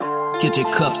Get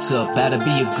your cups up, better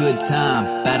be a good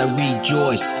time. Better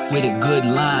rejoice with a good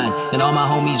line. And all my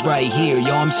homies right here,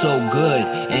 yo, I'm so good.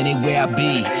 Anywhere I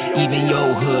be, even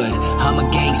your hood. I'm a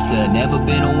gangster, never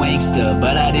been a wankster.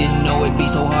 But I didn't know it'd be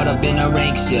so hard up in the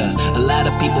ranks, yeah. A lot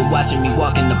of people watching me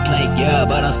walking the plank, yeah.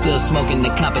 But I'm still smoking the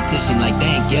competition like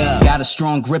thank ya. Got a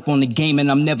strong grip on the game and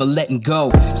I'm never letting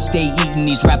go. Stay eating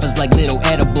these rappers like little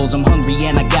edibles. I'm hungry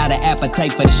and I got an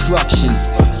appetite for destruction.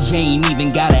 You ain't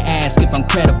even gotta ask if I'm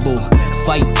credible.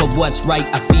 Fight for what's right,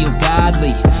 I feel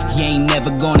godly. You ain't never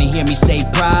gonna hear me say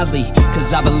proudly,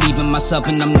 cause I believe in myself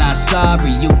and I'm not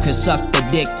sorry. You could suck the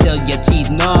dick till your teeth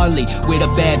gnarly. With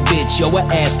a bad bitch, yo, a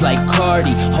ass like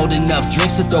Cardi. Hold enough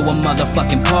drinks to throw a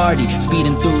motherfucking party.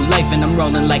 Speeding through life and I'm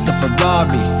rolling like a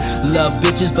Ferrari. Love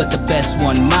bitches, but the best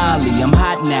one, Molly. I'm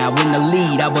hot now, in the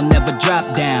lead, I will never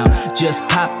drop down. Just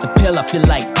pop the pill, I feel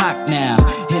like Pac now.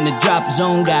 In the drop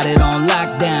zone, got it on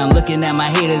lockdown. Looking at my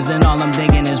haters and all I'm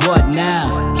thinking is what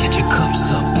now? Get your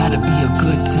cups up, gotta be a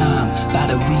good time.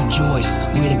 Gotta rejoice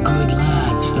with a good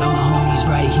line. And all my homies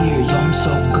right here, yo, I'm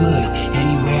so good.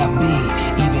 Anywhere I be,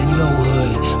 even your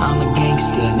hood. I'm a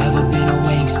gangster, never been a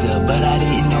wankster. But I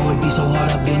didn't know it'd be so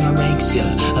hard up in the ranks, yeah.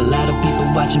 A lot of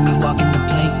people watching me walking the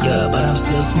plank, yeah. But I'm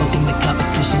still smoking the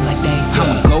competition like thank ya.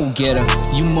 I'm a go-getter,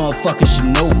 you motherfuckers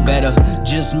should know better.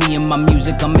 Just me and my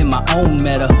music, I'm in my own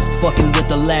meta. Fucking with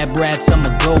the lab rats, I'm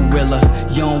a gorilla.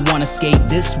 You don't wanna skate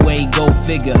this way, go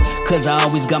figure. Cause I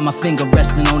always got my finger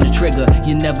resting on the trigger.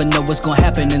 You never know what's gonna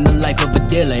happen in the life of a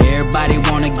dealer. Everybody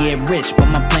wanna get rich, but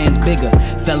my plan's bigger.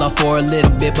 Fell off for a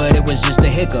little bit, but it was just a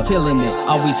hiccup. Killing it,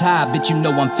 always high, but you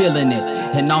know I'm feeling it.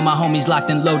 And all my homies locked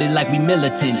and loaded like we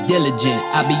militant. Diligent,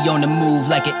 I be on the move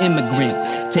like an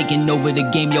immigrant. Taking over the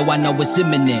game, yo, I know it's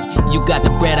imminent. You got the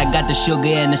bread, I got the sugar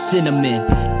and the cinnamon.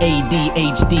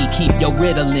 ADHD, keep your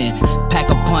Ritalin. Pack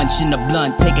a punch in the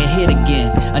blunt, take a hit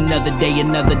again. Another day,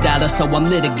 another dollar, so I'm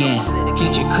lit again.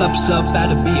 Get your cups up,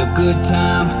 that'll be a good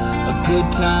time. A good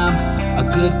time,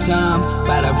 a good time.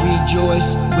 About to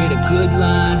rejoice with a good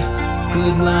line.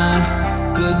 Good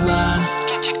line, good line.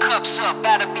 Get your cups up,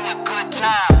 about to be a good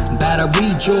time. About to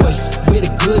rejoice with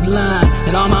a good line.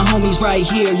 And all my homies right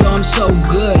here, yo, I'm so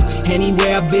good.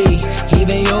 Anywhere I be,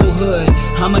 even your hood.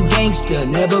 I'm a gangster,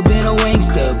 never been a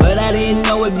wankster. But I didn't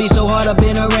know it'd be so hard up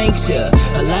in the ranks, yeah.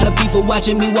 A lot of people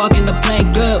watching me walking the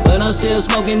plank up, but I'm still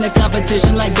smoking the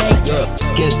competition like thank ya.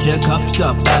 Get your cups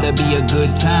up, about to be a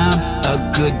good time.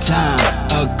 A good time,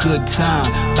 a good time.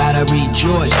 About to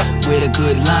rejoice with a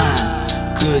good line.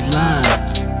 Good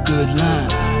line, good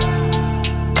line.